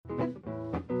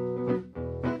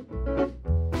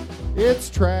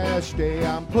It's trash day,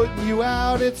 I'm putting you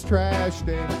out, it's trash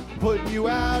day. Putting you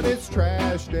out, it's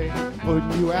trash day.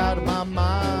 Putting you out of my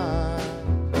mind.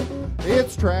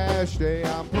 It's trash day,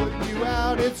 I'm putting you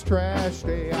out, it's trash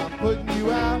day. I'm putting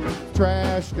you out,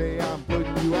 trash day. I'm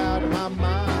putting you out of my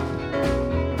mind.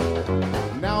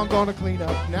 Now I'm gonna clean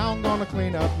up, now I'm gonna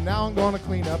clean up, now I'm gonna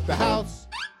clean up the house.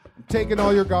 Taking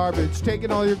all your garbage,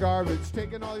 taking all your garbage,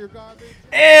 taking all your garbage.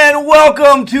 And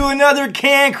welcome to another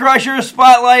Can Crusher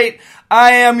Spotlight.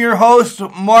 I am your host,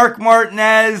 Mark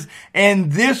Martinez,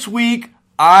 and this week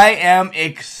I am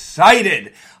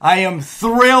excited. I am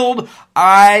thrilled.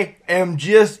 I am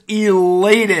just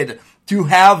elated to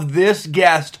have this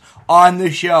guest on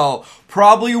the show.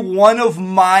 Probably one of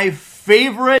my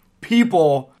favorite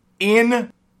people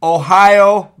in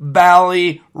Ohio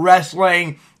Valley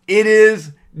Wrestling. It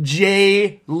is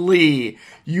Jay Lee.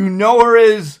 You know her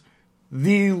as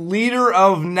the leader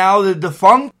of now the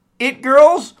defunct It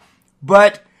Girls,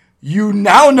 but you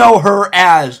now know her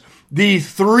as the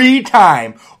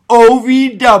three-time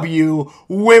OVW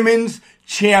Women's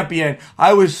Champion.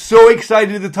 I was so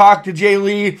excited to talk to Jay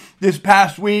Lee this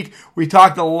past week. We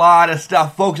talked a lot of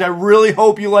stuff, folks. I really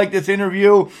hope you like this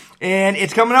interview, and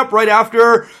it's coming up right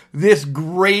after this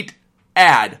great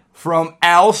ad from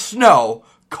Al Snow,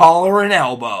 Collar and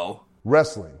Elbow.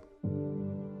 Wrestling.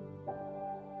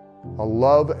 A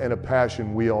love and a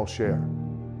passion we all share.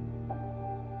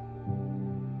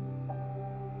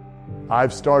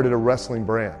 I've started a wrestling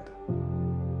brand.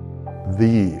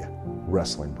 The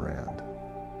wrestling brand.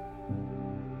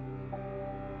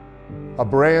 A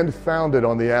brand founded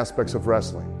on the aspects of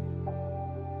wrestling.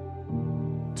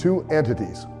 Two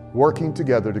entities working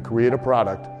together to create a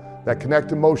product that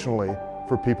connect emotionally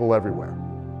for people everywhere.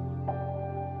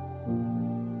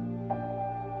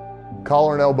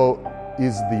 Collar and Elbow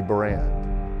is the brand.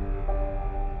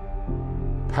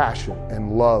 Passion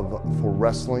and love for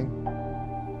wrestling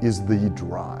is the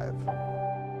drive.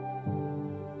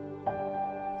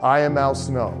 I am Al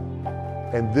Snow,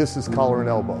 and this is Collar and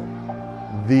Elbow,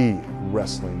 the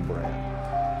wrestling brand.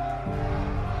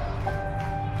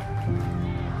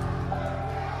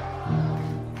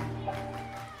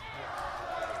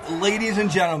 Ladies and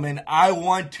gentlemen, I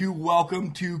want to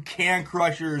welcome to Can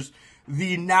Crushers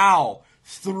the now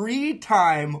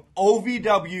three-time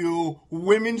OVW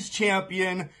Women's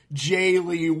Champion, Jay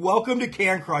Lee. Welcome to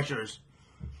Can Crushers.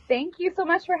 Thank you so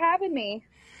much for having me.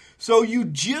 So you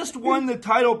just won the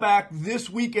title back this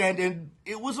weekend, and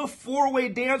it was a four-way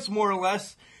dance, more or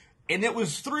less, and it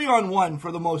was 3-on-1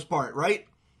 for the most part, right?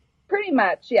 Pretty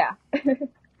much, yeah.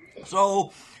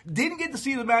 So, didn't get to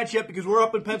see the match yet because we're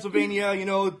up in Pennsylvania, you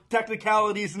know,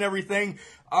 technicalities and everything.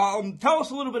 Tell us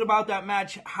a little bit about that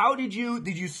match. How did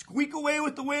you squeak away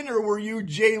with the win, or were you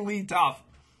Jay Lee tough?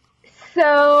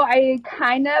 So, I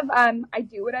kind of, I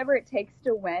do whatever it takes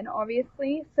to win,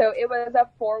 obviously. So, it was a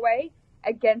four-way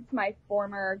against my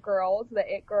former girls, the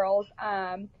It Girls.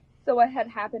 So, what had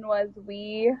happened was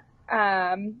we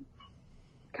kind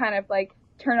of, like,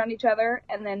 turned on each other,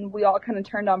 and then we all kind of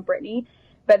turned on Brittany.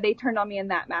 But they turned on me in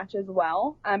that match as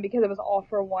well, because it was all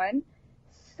for one.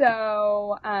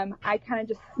 So I kind of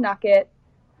just snuck it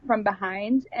from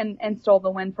behind and stole the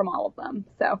win from all of them.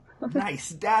 So nice,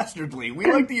 dastardly. We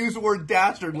like to use the word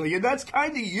dastardly, and that's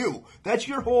kind of you. That's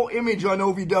your whole image on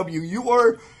OVW. You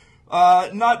are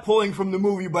not pulling from the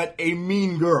movie, but a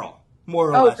mean girl, more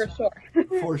or less. Oh, for sure.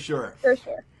 For sure. For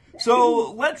sure.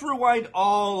 So let's rewind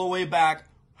all the way back.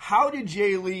 How did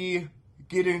Jay Lee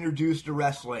get introduced to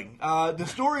wrestling? The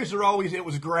stories are always, it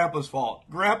was Grandpa's fault.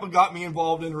 Grandpa got me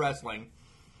involved in wrestling.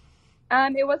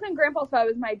 It wasn't Grandpa's fault, it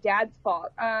was my dad's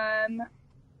fault. I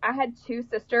had two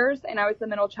sisters, and I was the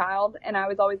middle child, and I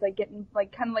was always, like, getting,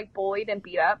 like, kind of, like, bullied and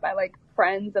beat up by, like,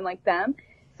 friends and, like, them.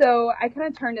 So I kind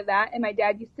of turned to that, and my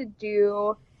dad used to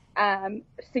do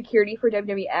security for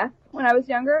WWF when I was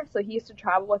younger, so he used to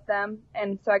travel with them,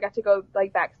 and so I got to go,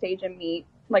 like, backstage and meet,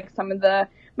 like, some of the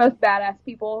most badass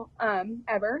people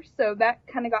ever. So that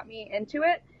kind of got me into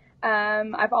it.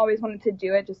 I've always wanted to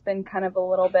do it, just been kind of a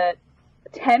little bit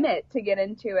timid to get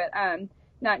into it,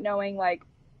 not knowing, like,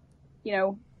 you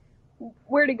know,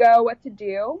 where to go, what to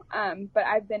do. But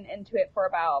I've been into it for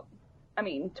about,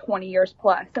 20 years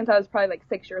plus, since I was probably like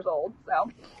 6 years old.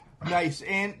 So nice.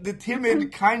 And the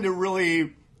timid kind of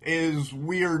really is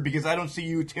weird because I don't see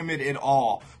you timid at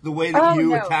all, the way that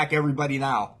you attack everybody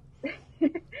now.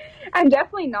 I'm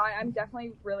definitely not. I'm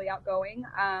definitely really outgoing.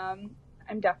 I'm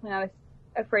definitely not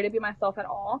afraid to be myself at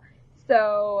all.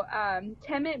 So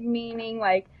timid meaning,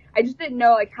 like, I just didn't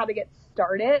know, like, how to get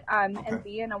started. And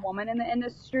being a woman in the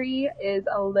industry is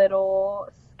a little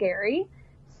scary.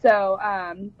 So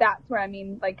that's what I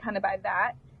mean, like, kind of by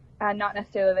that. not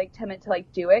necessarily like timid to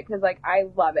like do it, because like I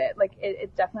love it. Like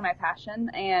it's definitely my passion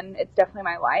and it's definitely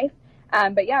my life.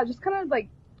 But yeah, just kind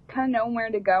of knowing where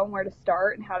to go and where to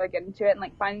start and how to get into it, and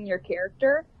like finding your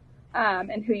character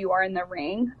and who you are in the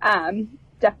ring.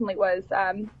 Definitely was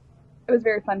it was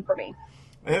very fun for me.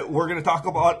 We're going to talk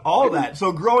about all of that.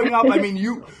 So growing up, I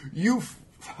mean,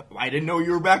 I didn't know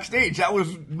you were backstage. That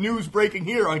was news breaking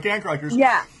here on Can Crushers.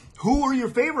 Yeah. Who were your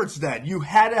favorites then? You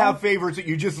had to have favorites that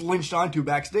you just lynched onto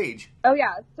backstage. Oh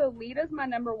yeah, so Lita's my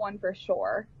number one for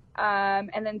sure.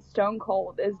 And then Stone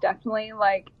Cold is definitely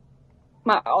like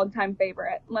my all-time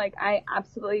favorite. Like I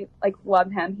absolutely like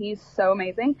love him. He's so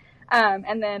amazing.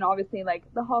 And then obviously like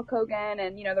the Hulk Hogan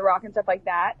and The Rock and stuff like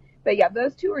that. But yeah,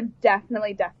 those two are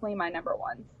definitely my number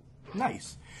ones.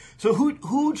 Nice. So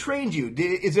who trained you?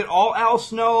 Is it all Al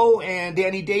Snow and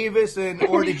Danny Davis,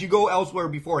 or did you go elsewhere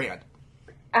beforehand?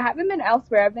 I haven't been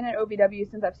elsewhere. I've been at OVW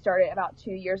since I've started about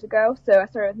 2 years ago. So I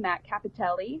started with Matt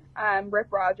Capitelli. Rip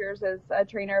Rogers is a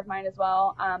trainer of mine as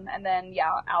well. And then,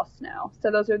 Al Snow. So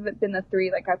those have been the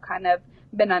three like I've kind of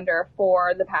been under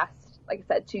for the past, like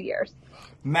I said, 2 years.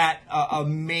 Matt,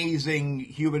 amazing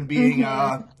human being.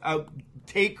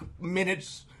 Take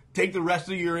the rest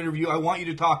of your interview. I want you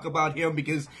to talk about him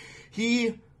because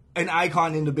an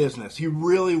icon in the business. He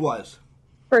really was.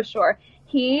 For sure.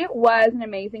 He was an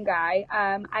amazing guy.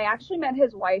 I actually met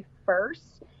his wife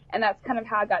first, and that's kind of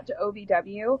how I got to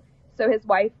OVW. So his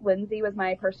wife, Lindsay, was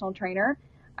my personal trainer.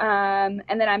 And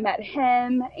then I met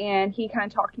him, and he kind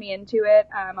of talked me into it.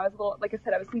 I was a little, like I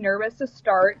said, I was nervous to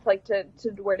start, like to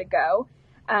where to go.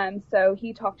 So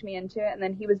he talked me into it, and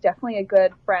then he was definitely a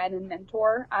good friend and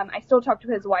mentor. I still talk to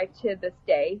his wife to this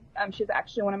day. She's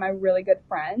actually one of my really good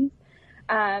friends.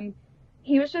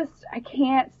 He was just, I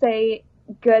can't say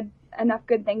enough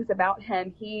good things about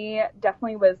him. He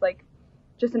definitely was like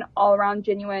just an all-around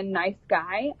genuine nice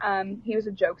guy. He was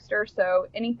a jokester, so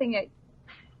anything that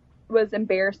was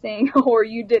embarrassing or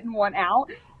you didn't want out,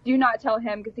 do not tell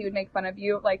him, because he would make fun of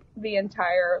you like the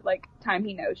entire like time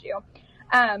he knows you.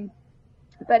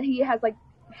 But he has like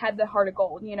had the heart of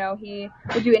gold. He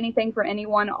would do anything for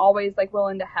anyone, always like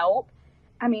willing to help.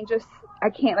 I mean, I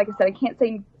can't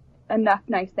say enough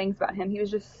nice things about him. He was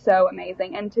just so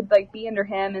amazing, and to like be under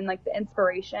him and like the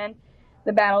inspiration,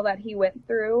 the battle that he went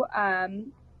through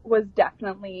was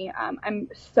definitely I'm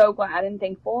so glad and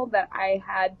thankful that I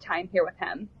had time here with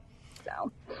him.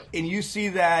 So, and you see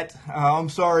that, I'm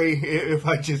sorry if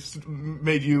I just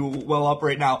made you well up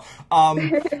right now.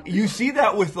 You see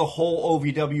that with the whole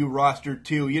OVW roster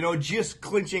too, just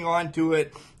clinching onto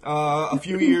it a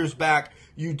few years back.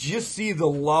 You just see the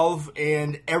love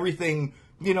and everything,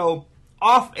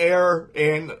 off air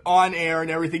and on air and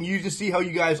everything. You just see how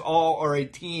you guys all are a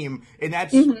team, and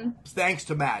that's thanks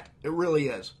to Matt. It really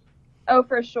is. Oh,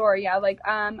 for sure. Yeah. Like,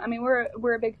 I mean,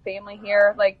 we're a big family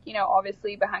here. Like,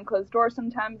 obviously behind closed doors,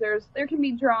 sometimes there can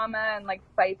be drama and like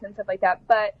fights and stuff like that.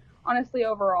 But honestly,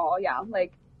 overall, yeah,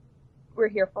 like we're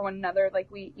here for one another. Like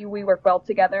we work well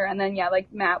together. And then,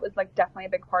 like Matt was like definitely a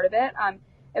big part of it.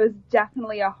 It was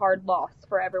definitely a hard loss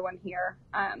for everyone here,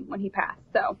 when he passed.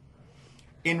 So.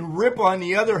 And Rip, on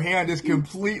the other hand, is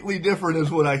completely different, is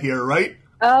what I hear, right?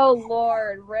 Oh,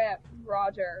 Lord, Rip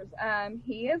Rogers.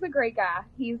 He is a great guy.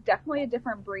 He's definitely a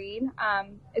different breed.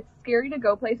 It's scary to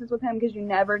go places with him because you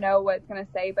never know what it's going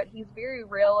to say, but he's very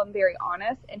real and very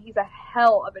honest, and he's a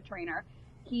hell of a trainer.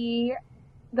 The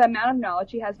amount of knowledge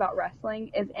he has about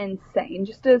wrestling is insane.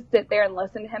 Just to sit there and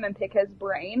listen to him and pick his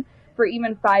brain for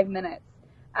even 5 minutes,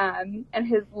 and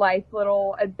his life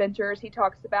little adventures he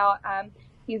talks about.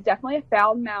 He's definitely a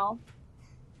foul-mouthed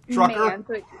trucker. Man.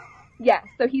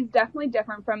 So he's definitely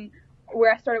different from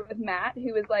where I started with Matt,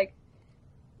 who was like,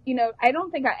 I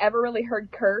don't think I ever really heard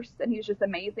curse, and he was just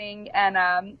amazing and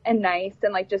nice,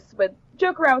 and like just would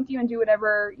joke around with you and do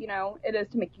whatever, it is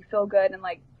to make you feel good and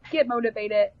like get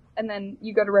motivated. And then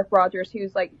you go to Rip Rogers,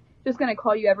 who's like just going to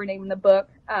call you every name in the book.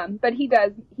 But he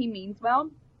means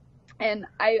well. And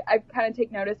I kind of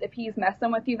take notice if he's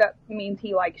messing with you, that means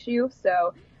he likes you.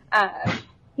 So,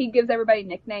 he gives everybody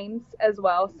nicknames as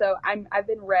well. So I've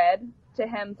been Red to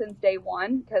him since day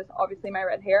one, because obviously my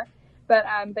red hair. But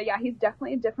yeah, he's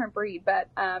definitely a different breed. But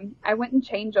I wouldn't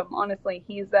change him, honestly.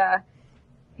 He's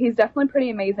definitely pretty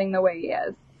amazing the way he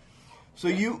is. So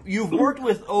you've worked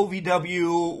with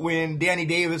OVW when Danny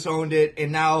Davis owned it,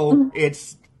 and now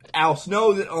it's Al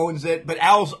Snow that owns it. But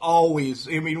Al's always,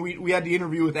 I mean, we had the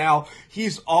interview with Al.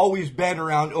 He's always been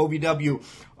around OVW.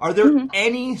 Are there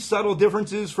any subtle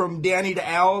differences from Danny to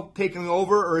Al taking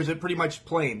over, or is it pretty much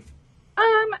plain?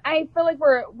 I feel like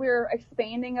we're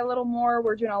expanding a little more.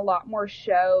 We're doing a lot more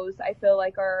shows. I feel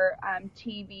like our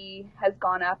TV has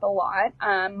gone up a lot.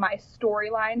 My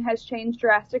storyline has changed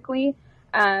drastically.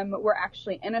 We're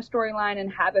actually in a storyline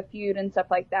and have a feud and stuff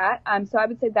like that. So I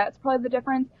would say that's probably the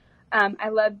difference. I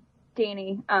love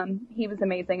Danny. He was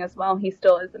amazing as well. He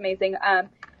still is amazing.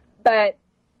 But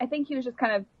I think he was just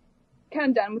kind of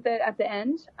done with it at the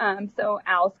end. So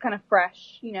Al's kind of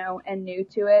fresh, and new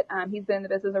to it. He's been in the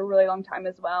business a really long time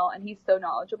as well, and he's so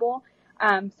knowledgeable.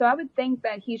 So I would think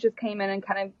that he just came in and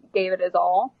kind of gave it his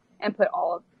all and put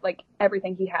all of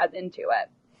everything he has into it.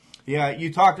 Yeah,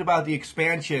 you talked about the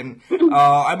expansion.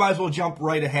 I might as well jump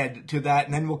right ahead to that,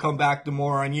 and then we'll come back to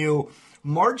more on you.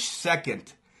 March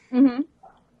 2nd,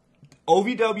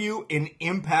 OVW and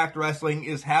Impact Wrestling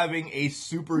is having a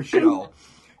super show.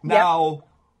 Now,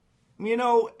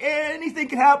 anything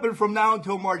can happen from now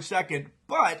until March 2nd,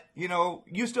 but,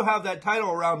 you still have that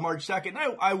title around March 2nd.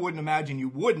 I wouldn't imagine you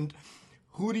wouldn't.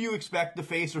 Who do you expect to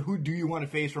face, or who do you want to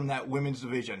face from that women's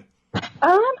division?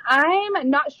 I'm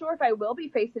not sure if I will be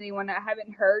facing anyone. I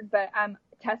haven't heard, but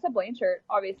Tessa Blanchard,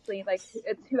 obviously,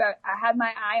 it's who I have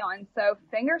my eye on. So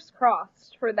fingers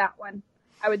crossed for that one.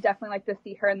 I would definitely like to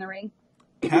see her in the ring.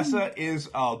 Tessa is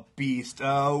a beast.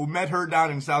 We met her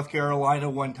down in South Carolina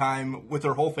one time with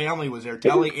her whole family was there.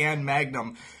 Telly and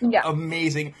Magnum. Yeah.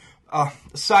 Amazing.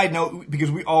 Side note,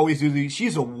 because we always do these,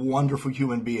 she's a wonderful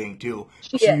human being, too.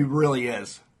 She really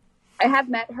is. I have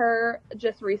met her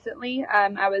just recently.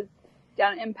 I was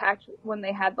down at Impact when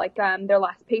they had their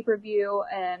last pay-per-view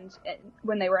and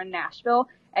when they were in Nashville.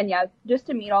 And yeah, just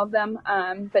to meet all of them.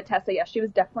 But Tessa, she was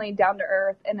definitely down to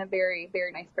earth and a very,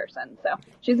 very nice person. So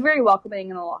she's very welcoming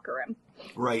in the locker room.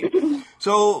 Right.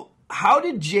 So how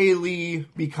did Jay Lee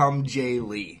become Jay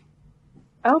Lee?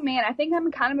 Oh man, I think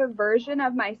I'm kind of a version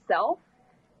of myself.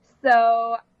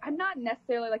 So I'm not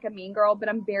necessarily like a mean girl, but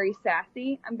I'm very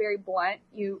sassy. I'm very blunt.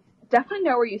 You definitely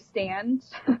know where you stand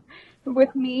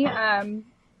with me.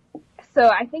 So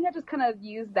I think I just kind of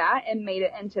used that and made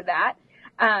it into that.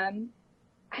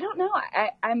 I don't know.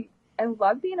 I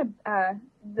love being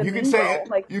the you mean can say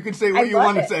girl. it. You can say what you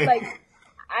want to say.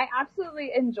 I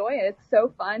absolutely enjoy it. It's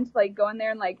so fun to go in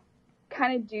there and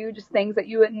kind of do just things that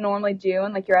you wouldn't normally do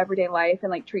in your everyday life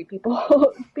and treat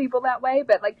people that way.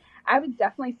 But I would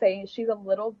definitely say she's a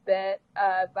little bit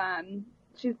of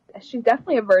she's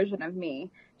definitely a version of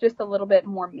me, just a little bit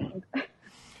more mean.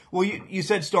 Well, you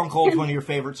said Stone Cold's one of your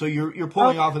favorites, so you're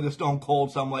pulling off of the Stone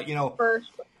Cold somewhat,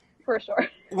 For sure.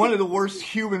 One of the worst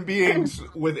human beings,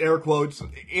 with air quotes,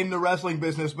 in the wrestling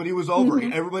business, but he was over.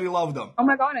 Everybody loved him. Oh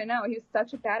my God, I know. He was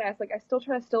such a badass. I still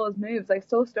try to steal his moves. I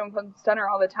still Stone Cold Stunner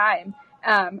all the time.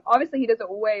 Obviously, he does it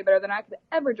way better than I could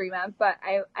ever dream of, but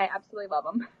I absolutely love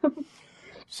him.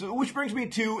 So, which brings me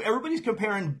to, everybody's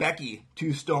comparing Becky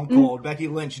to Stone Cold, Becky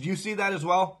Lynch. Do you see that as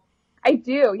well? I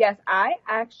do, yes. I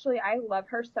love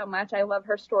her so much. I love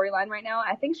her storyline right now.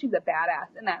 I think she's a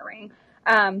badass in that ring.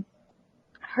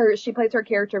 She plays her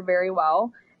character very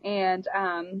well, and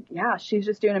she's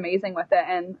just doing amazing with it,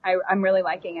 and I'm really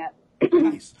liking it.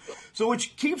 Nice. So,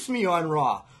 which keeps me on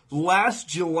Raw. Last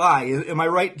July, am I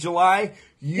right? July,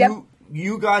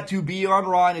 you got to be on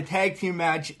Raw in a tag team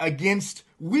match against,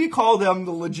 we call them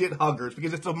the Legit Huggers,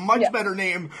 because it's a much better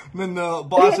name than the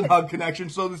Boston Hug Connection,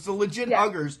 so it's the Legit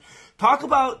Huggers. Talk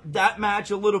about that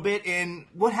match a little bit and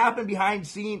what happened behind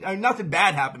scenes. I mean, nothing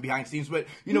bad happened behind scenes, but,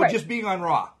 just being on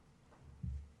Raw.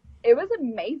 It was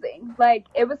amazing.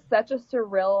 It was such a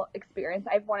surreal experience.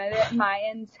 I've wanted it my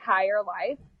entire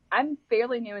life. I'm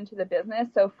fairly new into the business,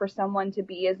 so for someone to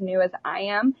be as new as I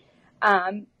am,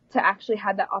 to actually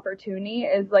have that opportunity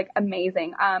is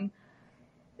amazing.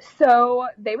 So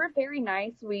they were very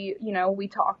nice. We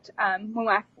talked, when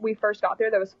we first got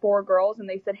there was 4 girls and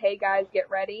they said, "Hey guys, get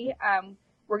ready.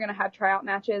 We're going to have tryout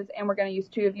matches and we're going to use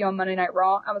 2 of you on Monday Night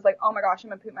Raw." I was like, oh my gosh,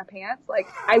 I'm going to poop my pants.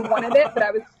 I wanted it, but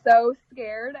I was so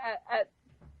scared at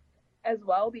as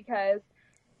well, because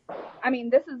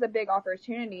this is a big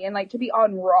opportunity, and to be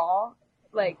on Raw,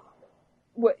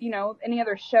 what, any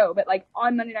other show, but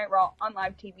on Monday Night Raw on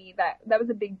live TV, that was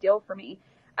a big deal for me.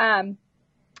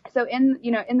 So in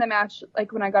the match,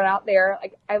 when I got out there,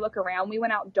 I look around, we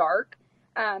went out dark.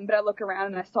 But I look around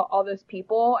and I saw all those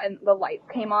people and the lights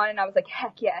came on and I was like,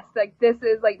 heck yes, this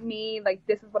is me,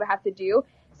 this is what I have to do.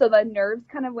 So the nerves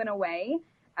kind of went away.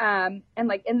 And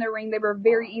in the ring, they were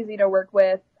very easy to work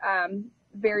with,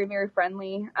 very, very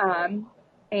friendly.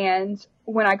 And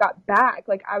when I got back,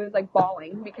 I was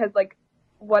bawling because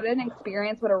what an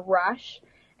experience, what a rush.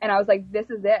 And I was like, this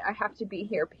is it. I have to be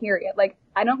here, period.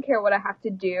 I don't care what I have to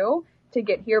do to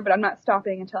get here, but I'm not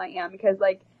stopping until I am, because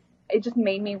it just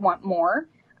made me want more.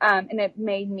 And it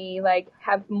made me like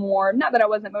have more, not that I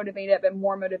wasn't motivated, but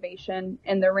more motivation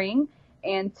in the ring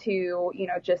and to, you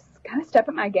know, just kind of step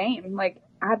up my game. Like,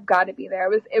 I've got to be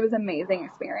there. It was an amazing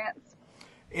experience.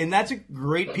 And that's a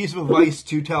great piece of advice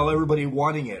to tell everybody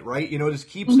wanting it, right? You know, just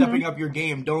keep stepping up your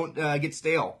game. Don't get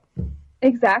stale.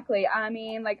 Exactly. I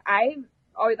mean, like, I've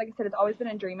always, like I said, it's always been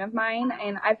a dream of mine,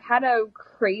 and I've had a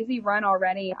crazy run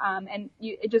already. And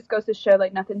it just goes to show,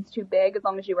 like, nothing's too big as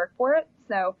long as you work for it.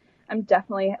 So I'm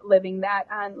definitely living that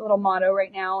little motto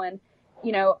right now. And,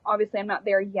 you know, obviously I'm not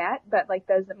there yet, but, like,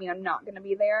 doesn't mean I'm not going to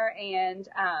be there. And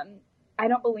I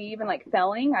don't believe in, like,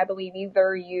 failing. I believe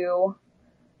either you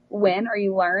win or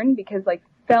you learn, because, like,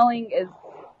 failing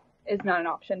is not an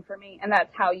option for me. And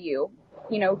that's how you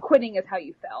know, quitting is how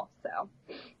you fail. So.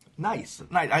 Nice.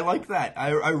 I like that.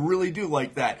 I really do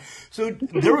like that. So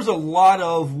there was a lot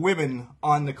of women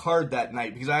on the card that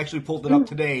night, because I actually pulled it up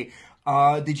today.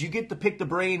 Did you get to pick the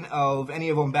brain of any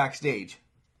of them backstage?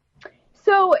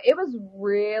 So it was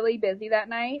really busy that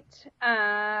night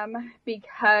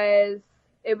because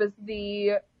it was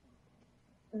they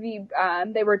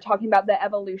were talking about the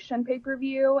Evolution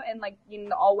pay-per-view and, like, you know,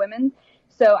 the all women.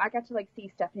 So I got to, like, see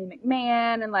Stephanie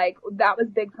McMahon, and, like, that was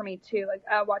big for me too. Like,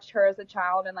 I watched her as a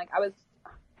child, and, like,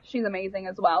 she's amazing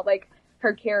as well. Like,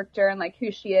 her character and, like, who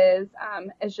she is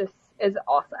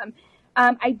awesome.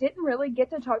 I didn't really get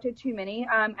to talk to too many.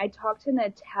 I talked to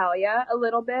Natalya a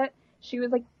little bit. She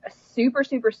was, like, super,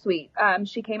 super sweet.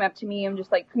 She came up to me and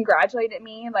just, like, congratulated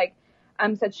me, like,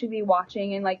 said she'd be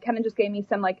watching, and, like, kind of just gave me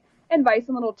some, like, advice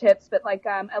and little tips. But, like,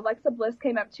 Alexa Bliss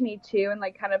came up to me too and,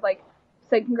 like, kind of, like,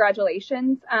 said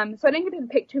congratulations. So I didn't get to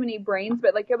pick too many brains,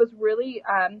 but, like, it was really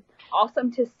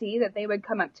awesome to see that they would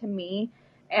come up to me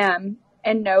and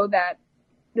know that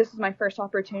this was my first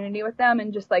opportunity with them,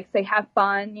 and just, like, say, have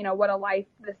fun, you know, what a life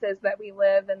this is that we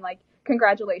live, and, like,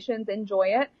 congratulations, enjoy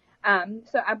it.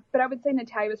 But I would say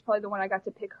Natalya was probably the one I got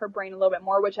to pick her brain a little bit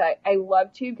more, which I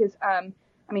love to, because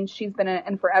I mean, she's been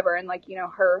in forever, and, like, you know,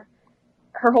 her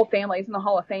whole family's in the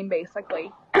Hall of Fame,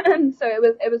 basically. So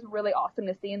it was really awesome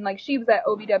to see. And, like, she was at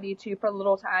OVW too for a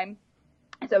little time.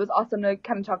 So it was awesome to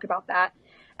kind of talk about that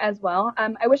as well.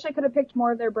 I wish I could have picked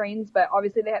more of their brains, but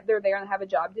obviously they're there and have a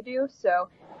job to do. So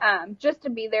just to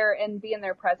be there and be in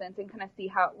their presence and kind of see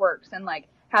how it works, and, like,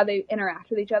 how they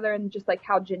interact with each other, and just, like,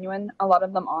 how genuine a lot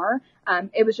of them are.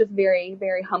 It was just very,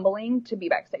 very humbling to be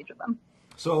backstage with them.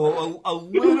 So a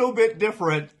little bit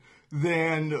different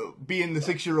than being the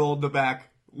 6-year-old in the back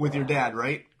with your dad,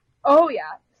 right? Oh,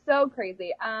 yeah. So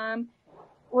crazy.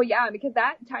 Well, yeah, because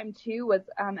that time too was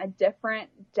a different,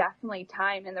 definitely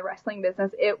time in the wrestling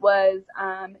business. It was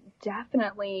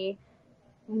definitely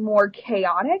more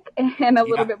chaotic and a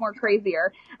little bit more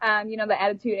crazier. You know, the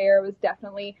Attitude Era was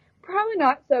definitely probably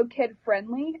not so kid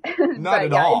friendly. Not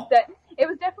at all. It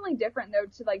was definitely different though,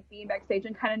 to, like, be backstage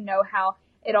and kind of know how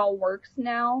it all works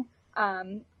now.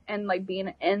 And, like,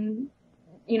 being in,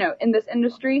 you know, in this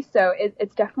industry. So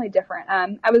it's definitely different.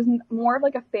 I was more of,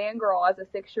 like, a fangirl as a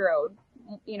 6-year-old,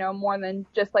 you know, more than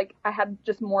just, like, I had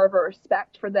just more of a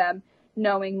respect for them,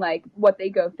 knowing, like, what they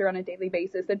go through on a daily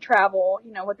basis, the travel,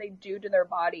 you know, what they do to their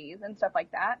bodies and stuff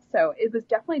like that. So it was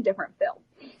definitely a different feel.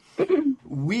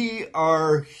 We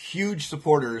are huge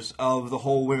supporters of the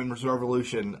whole Women's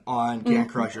Revolution on Can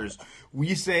Crushers.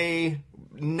 We say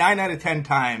 9 out of 10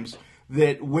 times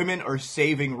that women are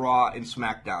saving Raw and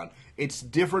SmackDown. It's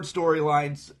different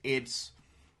storylines. It's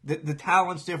the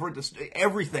talent's different.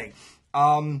 Everything.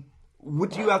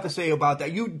 What do you have to say about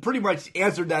that? You pretty much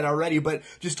answered that already, but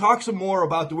just talk some more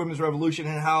about the Women's Revolution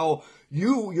and how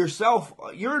you yourself,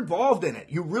 you're involved in it.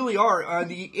 You really are on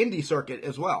the indie circuit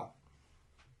as well.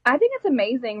 I think it's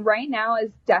amazing. Right now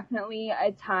is definitely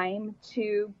a time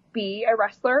to be a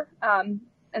wrestler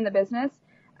in the business.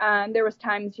 There was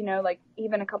times, you know, like,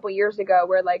 even a couple years ago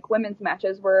where, like, women's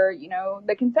matches were, you know,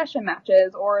 the concession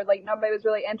matches, or, like, nobody was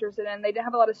really interested in. They didn't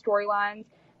have a lot of storylines.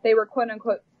 They were quote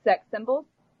unquote sex symbols.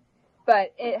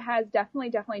 But it has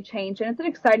definitely changed, and it's an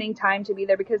exciting time to be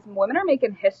there because women are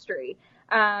making history.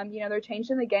 You know, they're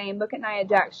changing the game. Look at Nia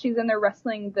Jax; she's in there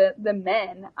wrestling the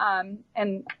men,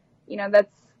 and you know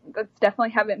that's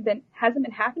definitely hasn't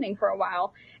been happening for a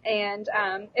while. And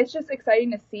it's just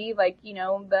exciting to see, like, you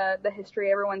know, the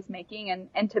history everyone's making,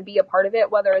 and to be a part of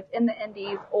it, whether it's in the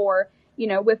indies or, you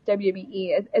know, with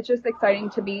WWE. It's just exciting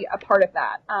to be a part of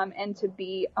that, and to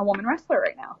be a woman wrestler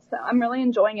right now. So I'm really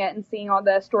enjoying it and seeing all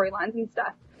the storylines and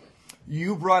stuff.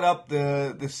 You brought up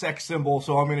the sex symbol,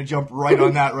 so I'm going to jump right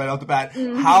on that right off the bat.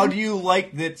 How do you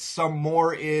like that some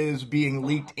more is being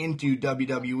leaked into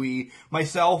WWE?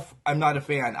 Myself, I'm not a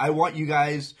fan. I want you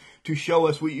guys to show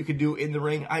us what you can do in the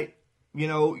ring. You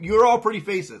know, you're all pretty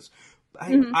faces,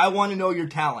 I want to know your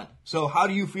talent. So how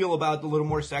do you feel about the Little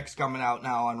More Sex coming out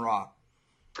now on Raw?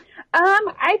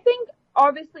 I think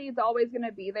obviously it's always going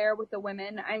to be there with the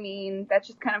women. I mean, that's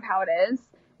just kind of how it is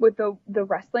with the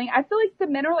wrestling. I feel like the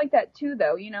men are like that too,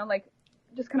 though. You know, like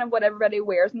just kind of what everybody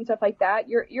wears and stuff like that.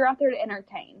 You're out there to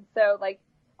entertain. So like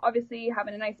obviously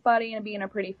having a nice body and being a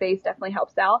pretty face definitely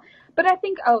helps out. But I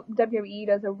think WWE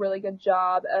does a really good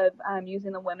job of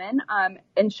using the women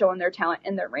and showing their talent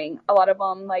in the ring. A lot of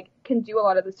them like can do a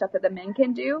lot of the stuff that the men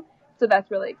can do. So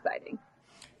that's really exciting.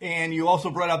 And you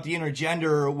also brought up the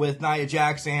intergender with Nia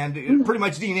Jax and pretty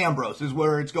much Dean Ambrose is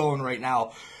where it's going right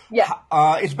now. Yeah.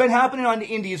 It's been happening on the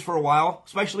indies for a while,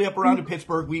 especially up around in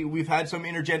Pittsburgh. We've had some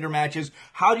intergender matches.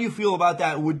 How do you feel about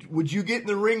that? Would you get in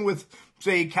the ring with,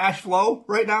 say, Cash Flow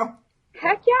right now?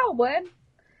 Heck yeah,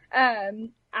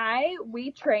 I would.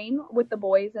 We train with the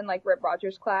boys in like Rip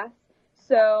Rogers class.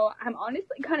 So I'm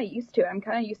honestly kind of used to it. I'm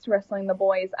kind of used to wrestling the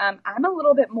boys. I'm a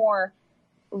little bit more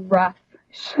rough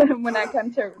when I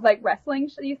come to like wrestling,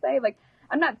 should you say? Like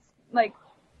I'm not like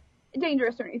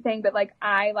dangerous or anything, but like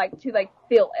I like to like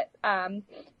feel it.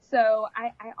 So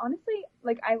I honestly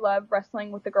like I love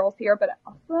wrestling with the girls here, but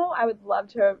also I would love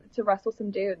to wrestle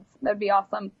some dudes. That'd be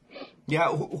awesome. Yeah,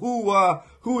 who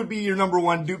would be your number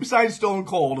one dude besides Stone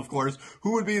Cold, of course?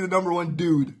 Who would be the number one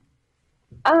dude?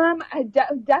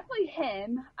 Definitely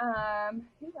him.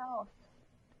 Who else?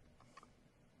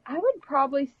 I would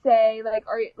probably say like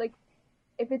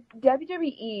if it's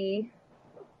WWE,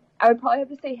 I would probably have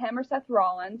to say him or Seth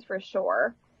Rollins for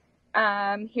sure.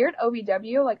 Here at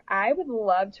OVW, like I would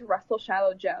love to wrestle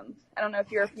Shiloh Jones. I don't know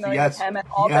if you're familiar with him at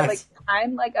all, but like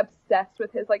I'm like obsessed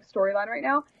with his like storyline right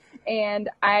now, and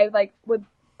I'm like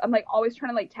always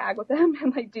trying to like tag with him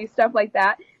and like do stuff like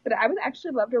that. But I would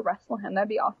actually love to wrestle him. That'd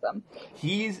be awesome.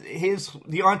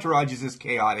 The entourage is just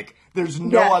chaotic. There's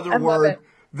no other word.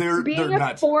 They're Being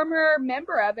nuts. a former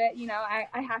member of it, you know,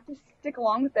 I have to stick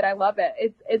along with it. I love it.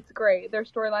 It's great. Their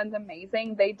storyline's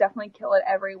amazing. They definitely kill it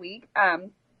every week.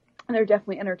 And they're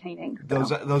definitely entertaining.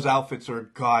 So. Those outfits are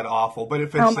god awful, but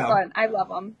it fits them. God, I love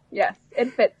them. Yes,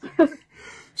 it fits.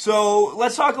 So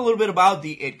let's talk a little bit about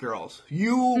the It Girls.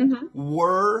 You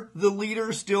were the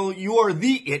leader. Still, you are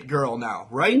the It Girl now,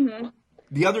 right? Mm-hmm.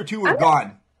 The other two are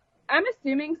gone. I'm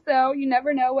assuming so. You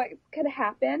never know what could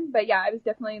happen, but yeah, I was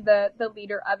definitely the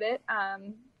leader of it,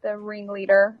 the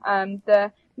ringleader,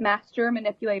 the master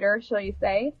manipulator, shall you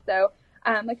say? So,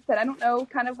 like I said, I don't know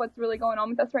kind of what's really going on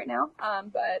with us right now,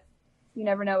 but you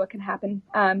never know what can happen.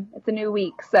 It's a new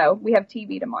week, so we have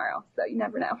TV tomorrow, so you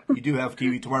never know. You do have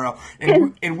TV tomorrow,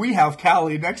 and we have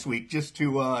Callie next week, just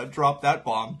to drop that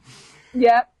bomb.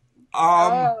 Yep.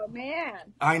 Oh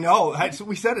man! I know. So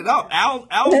we set it up. Al's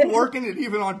working it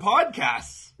even on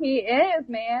podcasts. He is,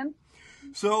 man.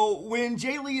 So when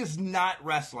Jay Lee is not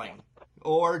wrestling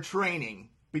or training,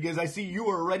 because I see you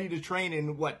are ready to train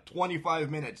in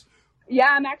 25 minutes. Yeah,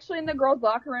 I'm actually in the girls'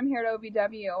 locker room here at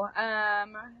OVW.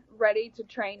 Ready to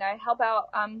train. I help out.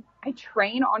 I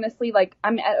train honestly. Like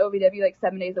I'm at OVW like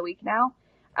 7 days a week now.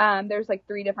 There's like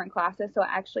 3 different classes, so I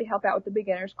actually help out with the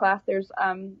beginners class. There's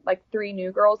like 3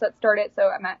 new girls that started, so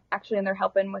I'm actually in there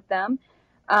helping with them.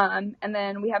 And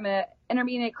then we have an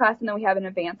intermediate class, and then we have an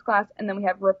advanced class, and then we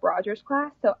have Rip Rogers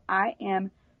class. So I am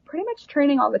pretty much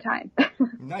training all the time.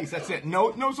 Nice, that's it.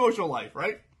 No social life,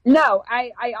 right? No,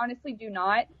 I honestly do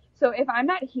not. So if I'm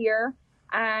not here,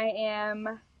 I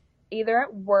am either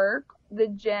at work, the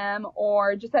gym,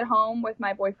 or just at home with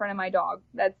my boyfriend and my dog.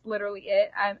 That's literally it.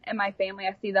 And my family,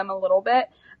 I see them a little bit.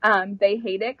 They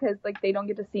hate it because like they don't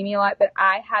get to see me a lot, but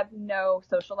I have no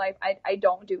social life. I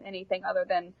don't do anything other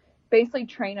than basically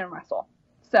train and wrestle.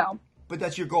 So. But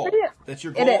that's your goal. That's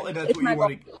your goal, and that's what you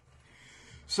want to.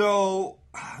 So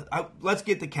let's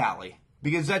get to Callie,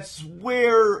 because that's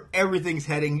where everything's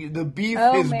heading. The beef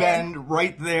has been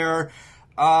right there.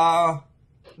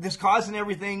 This cause and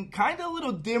everything, kind of a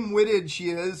little dim-witted she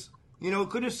is. You know,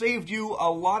 could have saved you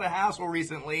a lot of hassle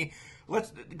recently.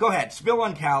 Let's go ahead, spill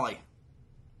on Callie.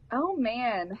 Oh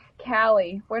man,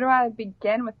 Callie, where do I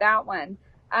begin with that one?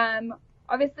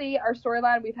 Obviously our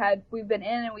storyline we've been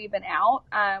in and we've been out.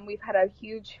 We've had a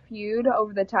huge feud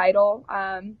over the title,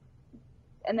 and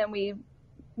then we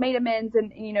made amends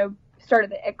and started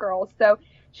the It Girls. So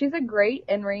she's a great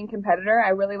in-ring competitor. I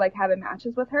really like having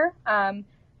matches with her.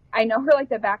 I know her like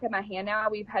the back of my hand now.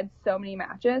 We've had so many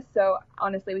matches, so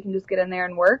honestly, we can just get in there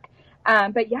and work.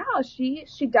 But yeah, she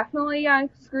definitely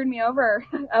screwed me over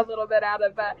a little bit out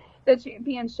of the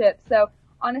championship. So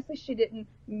honestly, she didn't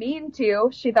mean to.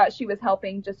 She thought she was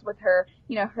helping just with her,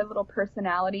 her little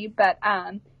personality. But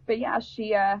yeah,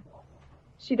 she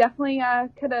she definitely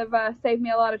could have saved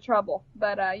me a lot of trouble.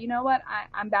 But you know what?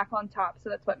 I'm back on top, so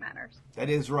that's what matters. That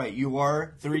is right. You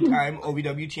are 3-time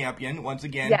OVW champion once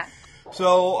again. Yeah.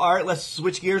 So, all right, let's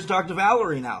switch gears and talk to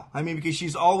Valerie now. I mean, because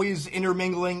she's always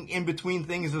intermingling in between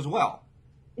things as well.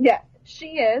 Yes,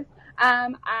 she is.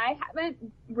 I haven't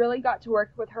really got to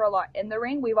work with her a lot in the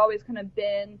ring. We've always kind of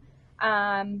been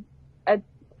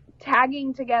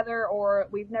tagging together, or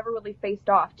we've never really faced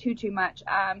off too much,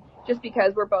 just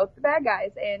because we're both the bad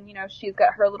guys, and she's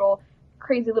got her little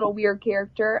crazy little weird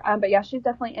character. But yeah, she's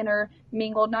definitely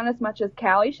intermingled, not as much as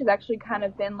Callie. She's actually kind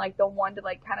of been like the one to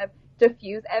like kind of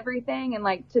diffuse everything and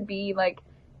like to be like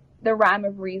the rhyme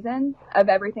of reason of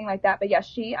everything like that. But yeah,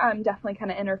 she definitely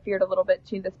kind of interfered a little bit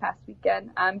too this past weekend,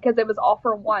 because it was all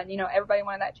for one. Everybody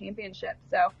wanted that championship.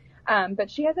 So, but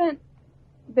she hasn't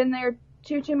been there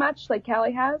too much like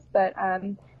Callie has, but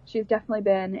she's definitely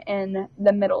been in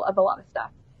the middle of a lot of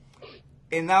stuff.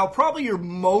 And now probably your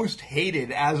most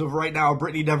hated as of right now,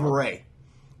 Brittany Deveray.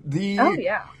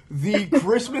 The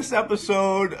Christmas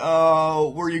episode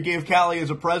where you gave Callie as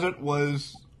a present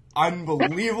was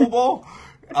unbelievable.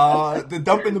 The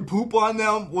dumping the poop on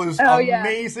them was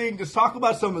amazing. Yeah. Just talk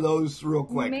about some of those real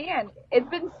quick. Man, it's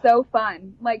been so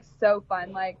fun. Like, so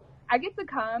fun. Like, I get to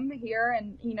come here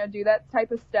and, do that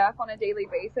type of stuff on a daily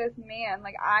basis. Man,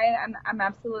 like, I'm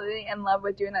absolutely in love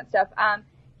with doing that stuff.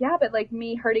 Yeah, but, like,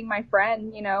 me hurting my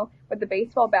friend, with the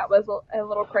baseball bat was a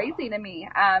little crazy to me.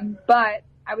 But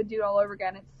I would do it all over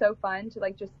again. It's so fun to,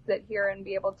 like, just sit here and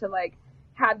be able to, like,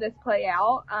 have this play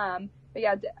out. But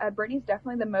yeah, Brittany's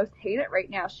definitely the most hated right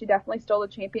now. She definitely stole the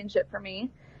championship for me.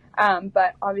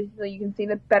 But obviously you can see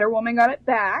the better woman got it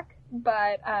back.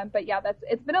 But yeah,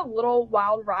 it's been a little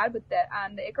wild ride with it.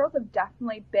 The It Girls have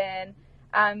definitely been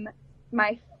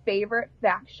my favorite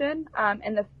faction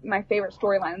and my favorite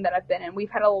storyline that I've been in. We've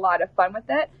had a lot of fun with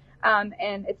it, and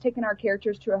it's taken our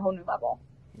characters to a whole new level.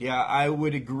 Yeah, I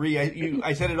would agree.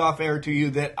 I said it off air to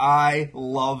you that I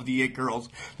love the It Girls.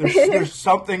 There's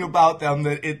something about them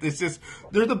that it's just,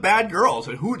 they're the bad girls,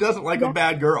 and who doesn't like a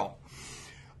bad girl?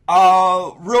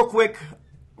 Real quick,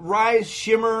 Rise,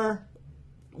 Shimmer,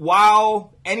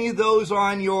 Wow, any of those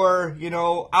on your,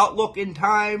 outlook in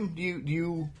time? Do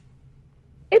you?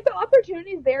 If the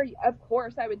opportunity is there, of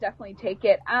course, I would definitely take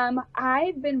it.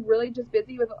 I've been really just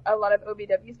busy with a lot of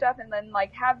OVW stuff, and then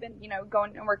like have been,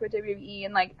 going and work with WWE,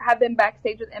 and like have been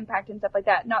backstage with Impact and stuff like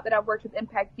that. Not that I've worked with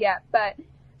Impact yet, but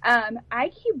I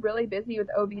keep really busy with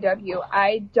OVW.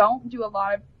 I don't do a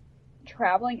lot of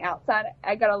traveling outside.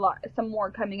 I got some more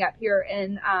coming up here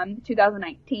in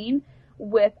 2019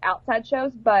 with outside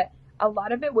shows, but a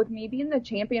lot of it with me being the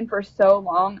champion for so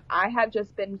long, I have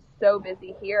just been so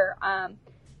busy here.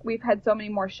 We've had so many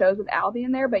more shows with Albie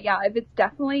in there, but yeah, if it's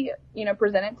definitely,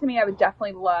 presented to me, I would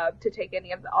definitely love to take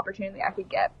any of the opportunity I could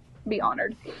get, be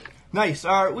honored. Nice.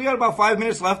 All right, we got about 5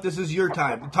 minutes left. This is your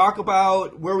time. Talk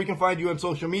about where we can find you on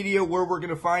social media, where we're going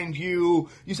to find you.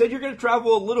 You said you're going to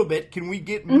travel a little bit. Can we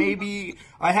get maybe,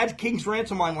 I had King's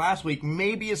Ransom on last week,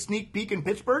 maybe a sneak peek in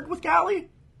Pittsburgh with Callie?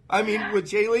 With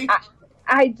Jaylee?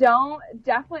 I don't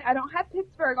have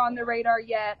Pittsburgh on the radar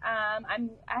yet. I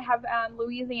have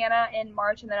Louisiana in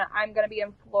March, and then I'm going to be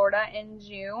in Florida in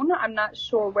June. I'm not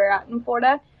sure where at in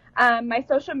Florida. My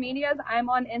social medias, I'm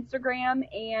on Instagram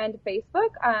and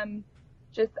Facebook.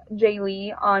 Just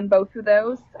Jaylee on both of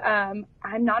those. I'm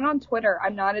not on Twitter.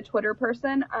 I'm not a Twitter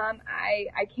person.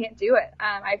 I can't do it.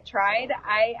 I've tried.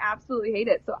 I absolutely hate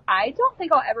it. So I don't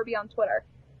think I'll ever be on Twitter.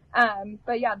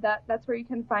 But yeah, that's where you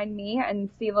can find me and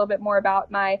see a little bit more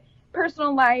about my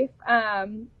personal life,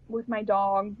 with my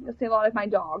dog. You'll see a lot of my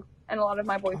dog and a lot of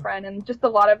my boyfriend and just a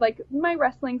lot of like my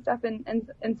wrestling stuff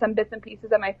and some bits and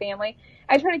pieces of my family.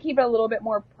 I try to keep it a little bit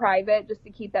more private just to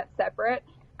keep that separate,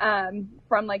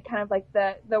 from like kind of like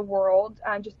the world,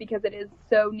 just because it is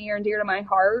so near and dear to my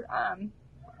heart.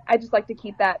 I just like to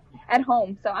keep that at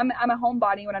home. So I'm a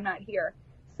homebody when I'm not here.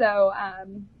 So,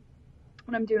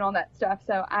 when I'm doing all that stuff.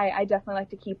 So I definitely like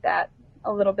to keep that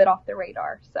a little bit off the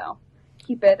radar. So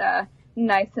keep it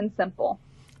nice and simple.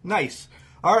 Nice.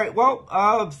 All right.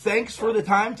 Well, thanks for the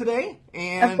time today.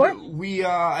 And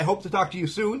I hope to talk to you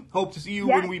soon. Hope to see you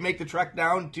when we make the trek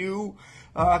down to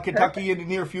Kentucky in the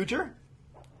near future.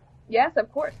 Yes,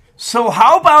 of course. So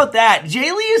how about that?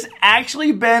 Jaylee has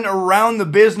actually been around the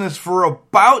business for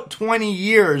about 20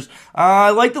 years.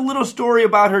 I like the little story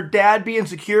about her dad being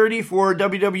security for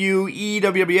WWE,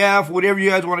 WWF, whatever you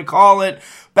guys want to call it,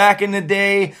 back in the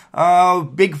day.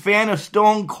 Big fan of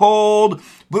Stone Cold.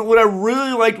 But what I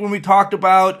really liked when we talked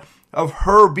about of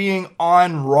her being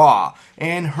on Raw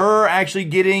and her actually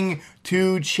getting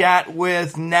to chat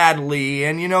with Natalie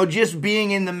and, just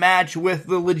being in the match with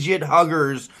the legit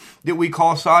huggers that we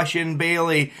call Sasha and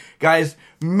Bailey. Guys,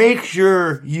 make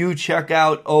sure you check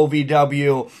out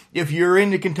OVW. If you're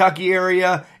in the Kentucky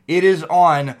area, it is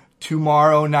on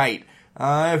tomorrow night.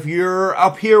 If you're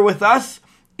up here with us,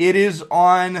 it is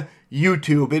on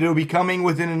YouTube. It'll be coming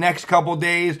within the next couple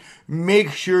days.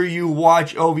 Make sure you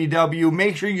watch OVW.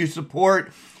 Make sure you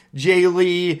support Jay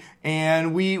Lee.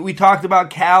 And we talked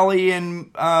about Callie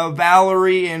and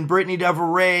Valerie and Brittany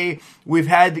Deveray. We've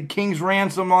had the King's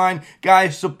Ransom on.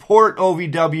 Guys, support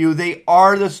OVW. They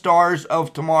are the stars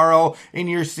of tomorrow, and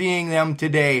you're seeing them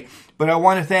today. But I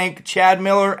want to thank Chad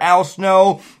Miller, Al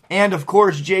Snow, and of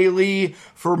course Jay Lee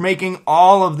for making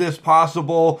all of this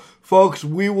possible. Folks,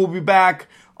 we will be back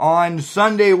on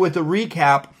Sunday with a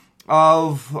recap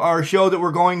of our show that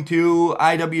we're going to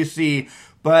IWC.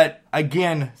 But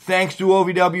again, thanks to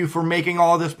OVW for making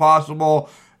all this possible.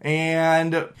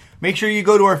 And make sure you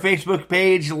go to our Facebook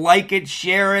page, like it,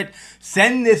 share it,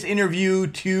 send this interview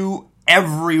to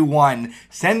everyone.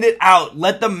 Send it out.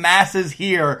 Let the masses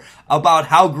hear about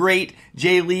how great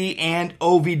Jay Lee and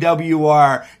OVW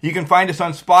are. You can find us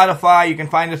on Spotify. You can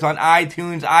find us on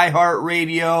iTunes,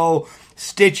 iHeartRadio,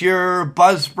 Stitcher,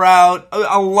 Buzzsprout,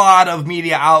 a lot of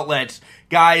media outlets.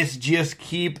 Guys, just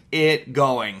keep it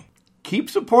going. Keep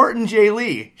supporting Jay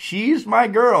Lee. She's my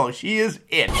girl. She is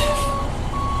it.